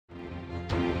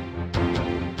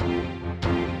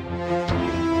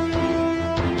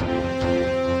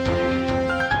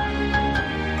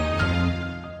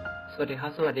วัสดีครั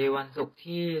บสวัสดีวันศุกร์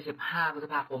ที่15พฤษ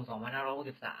ภาคม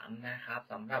2563นะครับ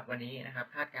สำหรับวันนี้นะครับ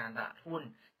คาดการณ์ตลาดหุ้น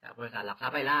จากบริษัทหลักทรัพ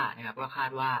ย์ไบล่านะครับก็คาด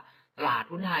ว่าตลาด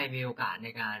หุ้นไทยมีโอกาสใน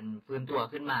การฟื้นตัว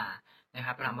ขึ้นมานะค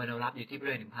รับประเมินแนวรับอยู่ที่บ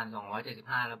ริเวณ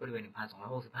 1,275 และบริเวณ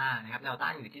 1,265 นะครับแนวต้า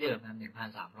นอยู่ที่เดิมนะ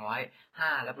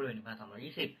1,305 และบริเวณ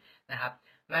 1,320 นะครับ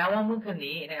แม้ว่าเมื่อคืน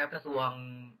นี้นะครับกระทรวง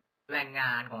แรงง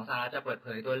านของสหรัฐจะเปิดเผ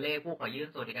ยตัวเลขผู้ขอยื่น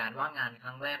สวัสดิการว่างงานค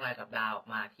รั้งแรกรายสัปดาห์ออก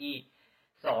มาที่2.98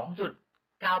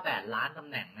 ล้านตำ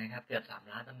แหน่งนะครับเกือบ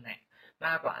3ล้านตำแหน่งม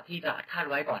ากกว่าที่ตลาดคาด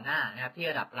ไว้ก่อนหน้านะครับที่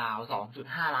ระดับราว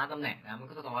 2.5 ล้านตำแหน่งนะมัน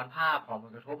ก็สะท้อนภาพของผ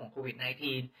ลกระทบของโควิด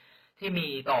 -19 ที่มี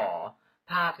ต่อ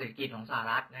ภาพเศรษฐกิจของสห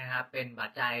รัฐนะครับเป็นปั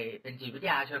จจัยเป็นจิตวิท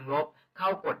ยาเชิงลบเข้า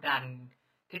กดดัน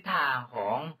ทิศทางขอ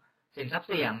งสินทรัพย์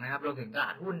เสี่ยงนะครับรวมถึงตลา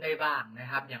ดหุ้นได้บ้างนะ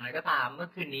ครับอย่างไรก็ตามเมื่อ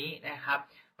คืนนี้นะครับ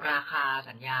ราคา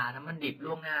สัญญาน้ำมันดิบ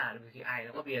ล่วงหน้า WTI แ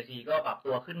ล้วก็ BRC ก็ปรับ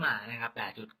ตัวขึ้นมานะครับ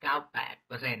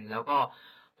 8.98% แล้วก็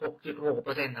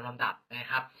6.6% ตามลำดับนะ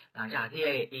ครับหลังจากที่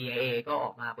EIA ก็อ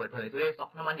อกมาเปิดเผยตัวเลขสต็อ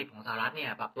กน้ำมันดิบของสหรัฐเนี่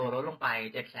ยปรับตัวลดลงไป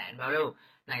 700,000 บาร์เรล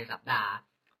ในสัปดาห์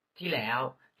ที่แล้ว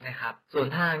นะครับส่วน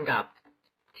ทางกับ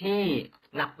ที่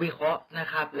นักวิเคราะห์นะ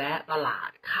ครับและตลาด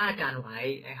คาดการไว้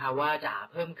นะครับว่าจะ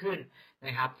เพิ่มขึ้นน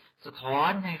ะครับสะท้อ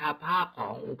นนะครับภาพขอ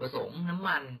งอุปสงค์น้ำ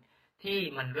มันที่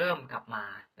มันเริ่มกลับมา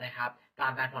นะครับตา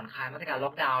มการผ่อนคลายมาตรการล็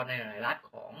อกดาวน์ในหลายรัฐ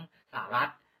ของสหรัฐ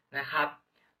นะครับ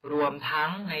รวมทั้ง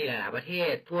ในหลายๆประเท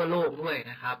ศทั่วโลกด้วย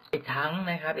นะครับอีกทั้ง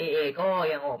นะครับ AA ก็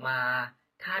ยังออกมา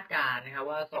คาดการณ์นะครับ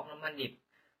ว่าสต็อกน้ำมันดิบ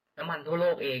น้ำมันทั่วโล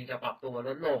กเองจะปรับตัวล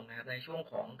ดลงนะครับในช่วง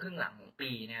ของครึ่งหลังของ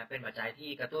ปีนะครับเป็นปัจจัยที่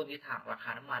กระตุ้นทิศทางราคา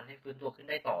น้ำมันให้ฟื้นตัวขึ้น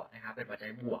ได้ต่อนะครับเป็นปัจจั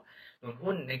ยบวกหนุน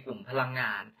หุ้นในกลุ่มพลังง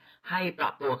านให้ปรั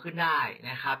บตัวขึ้นได้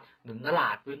นะครับหนุนตลา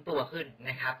ดฟื้นตัวขึ้น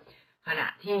นะครับขณะ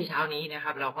ที่เช้านี้นะค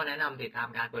รับเราก็แนะนำติดตาม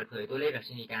การเปิดเผยตัวเลขดั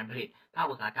ชนีการผลิตภาค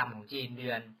อุตสาหกรรมของจีนเดื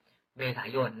อนเมษา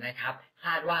ยนนะครับค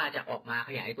าดว่าจะออกมาข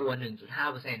ยายตัว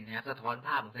 1.5% นะครับสะท้อนภ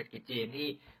าพของเศรษฐกิจจีนที่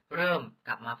เริ่มก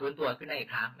ลับมาฟื้นตัวขึ้นได้อีก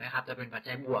ครั้งนะครับจะเป็นปัจ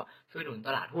จัยบวกช่วยหนุนต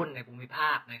ลาดหุ้นในภูมิภ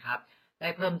าคนะครับได้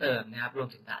เพิ่มเติมนะครับรวม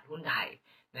ถึงตลาดหุ้นไทย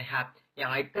นะครับอย่า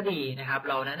งไรก็ดีนะครับ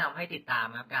เราแนะนำให้ติดตาม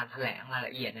นะครับการแถลงรายล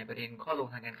ะเอียดในประเด็นข้อลง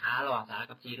ทางการค้าระหว่างสหรัฐ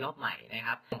กับจีนรอบใหม่นะค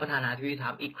รับของประธานาธิบดีทรั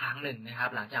มป์อีกครั้งหนึ่งนะครับ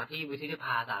หลังจากที่วุฒิสภ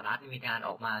าสหรัฐมีการอ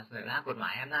อกมาเสนอร่างกฎหมา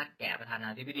ยให้อำนาจแก่ประธานา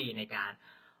ธิบดีในการ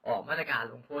ออกมาตรการ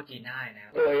ลงโทษจีนได้นะครั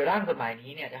บโดยร่างกฎหมาย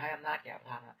นี้เนี่ยจะให้อำนาจแก่ประ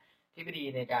ธานาธิบดี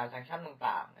ในการแซงชั่น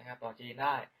ต่างๆนะครับต่อจีนไ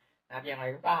ด้นะครับอย่างไร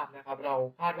ก็ตามนะครับเรา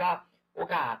คาดว่าโอ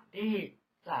กาสที่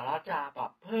สหรัฐจะปรั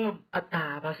บเพิ่มอัตรา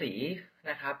ภาษี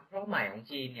นะครับรอบใหม่ของ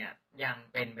จีนเนี่ยยัง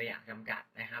เป็นไปอย่างจำกัด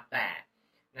นะครับแต่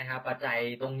นะครับปัจจัย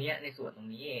ตรงนี้ในส่วนตรง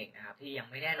นี้เองนะครับที่ยัง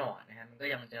ไม่แน่นอนนะครับมันก็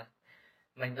ยัง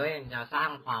จะสร้าง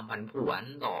ความผันผวน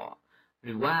ต่อห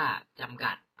รือว่าจำ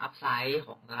กัดอัพไซด์ข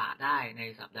องตลาดได้ใน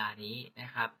สัปดาห์นี้นะ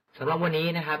ครับสำหรับวันนี้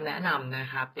นะครับแนะนำนะ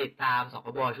ครับติดตามสค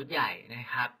บชุดใหญ่นะ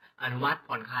ครับอนุมัติ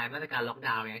ผ่อนคลายมาตรการล็อกด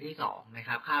าวน์ระยะที่2นะค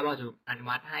รับคาดว่าจะอ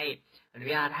นุ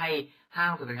ญาตให้ห้า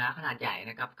งสรรพสินค้าขนาดใหญ่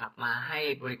นะครับกลับมาให้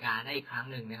บริการได้อีกครั้ง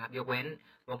หนึ่งนะครับยกเว้น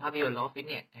โรงภาพยนตร์และฟิต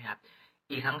เนสนะครับ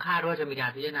อีกทั้งคาดว่าจะมีกา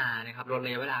รพิจารณานะครับลดร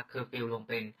ะยะเวลาเคอร์ฟิวลง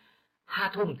เป็น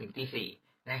5 ทุ่มถึงตี 4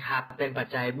นะครับเป็นปัจ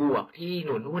จัยบวกที่ห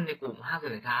นุนหุ้นในกลุ่มห้าง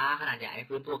สินค้าขนาดใหญ่ให้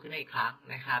ฟื้นตัวขึ้นอีกครั้ง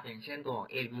นะครับอย่างเช่นตัวของ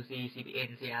AWC CPN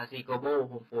CRC Global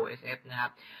Home Pro SF นะครั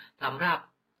บสำหรับ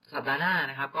สัปดาห์หน้า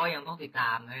นะครับก็ยังต้องติดต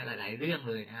ามในหลายๆเรื่อง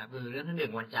เลยนะครับคือเรื่องที่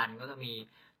1วันจันทร์ก็จะมี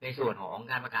ในส่วนของ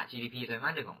การประกาศ GDP ไตรม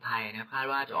าส 1ของไทยนะครับคาด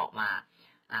ว่าจะออกมา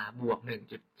บวก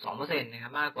 1.2% นะครั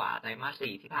บมากกว่าไตรมาส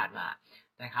 4ที่ผ่านมา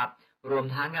นะครับรวม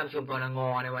ทั้งการประชุมปนง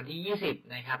ในวันที่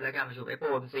 20นะครับและการประชุม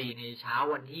FOMC ในเช้า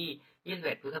วันที่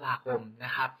 21 พฤษภาคมน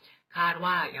ะครับคาด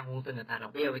ว่ายังคงเสนออัตราดอ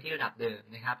กเบี้ยไว้ที่ระดับเดิม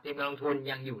นะครับทีมการลงทุน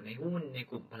ยังอยู่ในหุ้นใน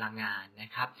กลุ่มพลังงานน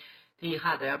ะครับที่ค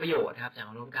าดจะได้ประโยชน์นะครับจาก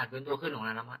รวมการฟื้นตัวขึ้นของ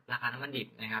ราคาน้ำมันดิบ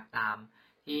นะครับตาม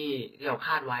ที่เราค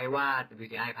าดไว้ว่า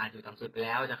WTI ผ่านจุดต่ำสุดไปแ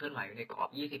ล้วจะเคลื่อนไหวอยู่ในกรอบ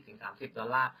 $20-30 ต่อ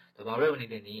บาร์เรลใน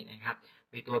เดือนนี้นะครับ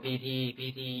มีตัว PT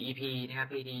EP นะครับ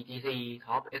PT GC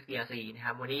Top SPRC นะค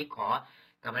รับวันนี้ขอ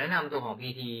กลับมาแนะนำตัวของ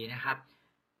PT นะครับ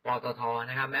ปตท.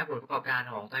นะครับแม้ผลประกอบการ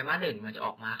ของไตรมาส 1มันจะอ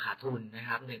อกมาขาดทุนนะค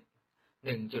รับ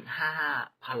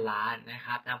1.55 พันล้านนะค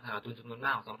รับนำขาดทุนจำนวนมา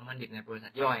กของสองน้ำมันดิบในบริษั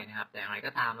ทย่อยนะครับแต่อย่างไร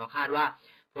ก็ตามเราคาดว่า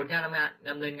ผลการ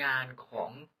ดำเนินงานของ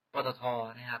ปตท.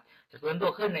นะครับจะฟื้นตั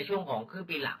วขึ้นในช่วงของครึ่ง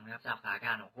ปีหลังนะครับจากสถานก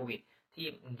ารณ์ของโควิดที่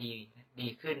ดี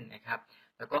ขึ้นนะครับ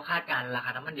แล้วก็คาดการราค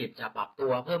าน้ำมันดิบจะปรับตั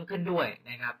วเพิ่มขึ้นด้วย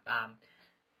นะครับตาม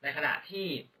ในขณะที่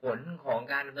ผลของ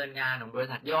การดำเนินงานของบริ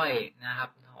ษัทย่อยนะครับ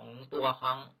ของตัวข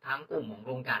องทั้งกลุ่มของโ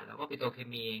รงกลั่นแล้วก็ปิโตรเค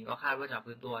มีก็คาดว่าจะ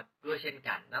ฟื้นตัวด้วยเช่น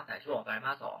กันตั้งแต่ช่วงไตรม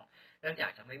าส 2เนื่องจา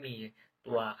กจะไม่มี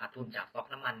ตัวขาดทุนจากสต็อก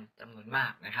น้ำมันจำนวนมา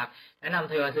กนะครับแนะนำ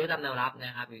ทยอยซื้อตามแนวรับน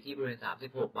ะครับอยู่ที่บริเวณ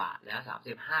36 บาทและ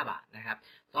35 บาทนะครับ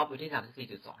ซอฟอยู่ที่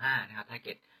 34.25 นะครับทาร์เ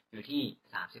ก็ตอยู่ที่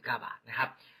39 บาทนะครับ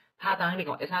ภาพทางเทคนิค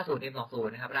ของ S50 M20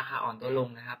 นะครับราคาอ่อนตัวลง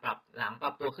นะครับหลังป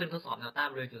รับตัวขึ้นทดสอบแนวต้าน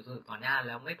บริเวณจุดสูงสุดก่อนหน้าแ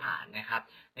ล้วไม่ผ่านนะครับ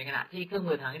ในขณะที่เครื่อง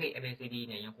มือทางเทคนิค MACD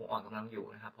เนี่ยยังคงอ่อนกำลังอยู่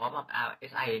นะครับเพราะว่า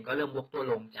RSI เองก็เริ่มวกตัว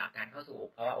ลงจากการเข้าสู่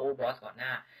ภาวะ overbought ก่อนหน้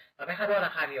าเราไม่คาดว่าร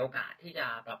าคามีโอกาสที่จะ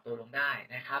ปรับตัวลงได้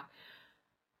นะครับ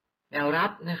แนวรั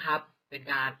บนะครับเป็น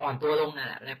การอ่อนตัวลงนั่น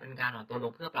แหละเป็นการอ่อนตัวล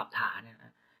งเพื่อปรับฐานน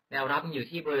ะแนวรับอยู่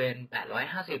ที่บริเวณ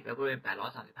850และบริเวณ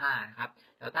835นะครับ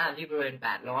แนวต้านที่บริเวณ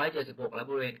876และ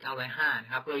บริเวณ905น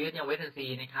ะครับกลยุทธ์ยังเวทแอนซี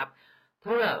นะครับเ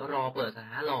พื่อรอเปิดสถ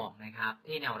านะรองนะครับ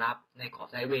ที่แนวรับในกรอบ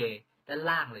ไซด์เวย์ด้าน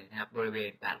ล่างเลยนะครับบริเว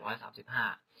ณ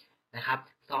835นะครับ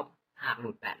ซอฟหากห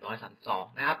ลุด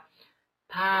832นะครับ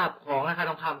ภาพของราคา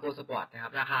ทองคำโกลด์สปอร์ตนะครั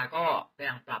บราคาก็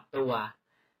ยังปรับตัว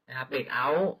นะครับเบรกเอา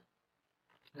ท์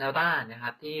แนวต้านนะค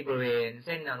รับที่บริเวณเ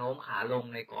ส้นแนวโน้มขาลง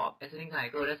ในกรอบ Ascending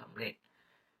Triangle ได้สำเร็จ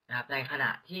นะครับในขณ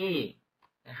ะที่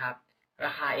นะครับร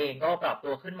าคาเองก็ปรับ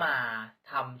ตัวขึ้นมา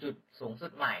ทำจุดสูงสุ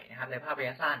ดใหม่นะครับในภาพระ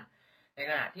ยะสั้นใน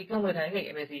ขณะที่เครื่องมือทางเทคนิค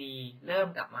MACD เริ่ม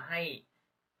กลับมาให้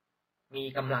มี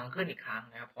กำลังขึ้นอีกครั้ง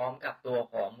นะครับพร้อมกับตัว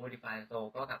ของ Modified Zone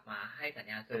ก็กลับมาให้สัญ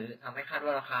ญาณซื้อทำให้คาดว่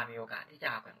าราคามีโอกาสที่จ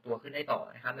ะแกว่งตัวขึ้นได้ต่อ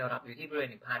นะครับแนวรับอยู่ที่บริเวณ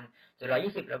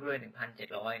 1,720 และบริเวณ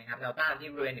 1,700 นะครับแนวต้านที่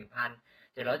บริเวณ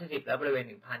 1,740 และบริเวณ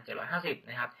 1,750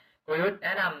 นะครับกลยุทธ์แน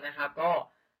ะนำนะครับก็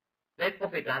เล่น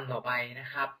Profit Run ต่อไปนะ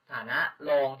ครับฐานะ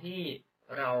รองที่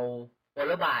เราโอเ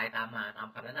วอร์บายตามมาตาม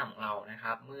คำแนะนำของเรานะค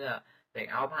รับเมื่อเบรก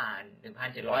เอาท์ผ่าน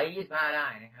 1,725 ได้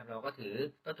นะครับเราก็ถือ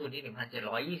ต้นทุนที่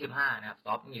 1,725 นะครับส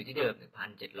ต็อปอยู่ที่เดิม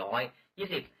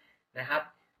 1,720 นะครับ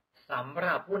สำห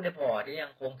รับหุ้นในพอร์ตที่ยั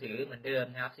งคงถือเหมือนเดิม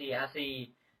นะครับ CRC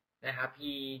นะครับ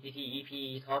PTTEP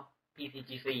Top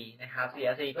PCGC นะครับ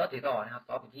CRC ก็ถือต่อนะครับส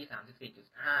ต็อปอยู่ที่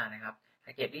 34.5 นะครับแ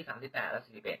พ็กเกจที่ 38 และ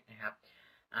 41 นะครับ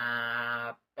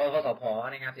ปกสพ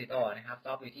นะครับถือต่อนะครับส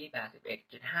ต็อปอยู่ที่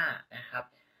 81.5 นะครับ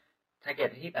ทาร์เก็ต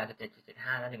อยู่ที่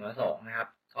 87.75 และ 102 นะครับ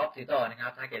ท็อปถือต่อนะครั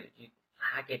บทาร์เก็ตอ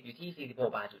ยู่ที่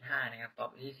 46.5 บาทนะครับท็อป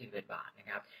อยู่ที่ 41 บาทนะ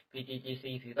ครับ PTGC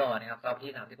ถือต่อนะครับท็อป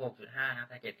ที่ 36.5 นะครับ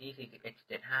ทาร์เก็ตที่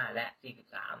 41.75 และ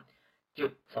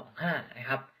 43.25 นะค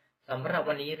รับสำหรับ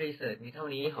วันนี้รีเสิร์ชมีเท่า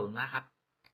นี้ขอบคุณมากครับ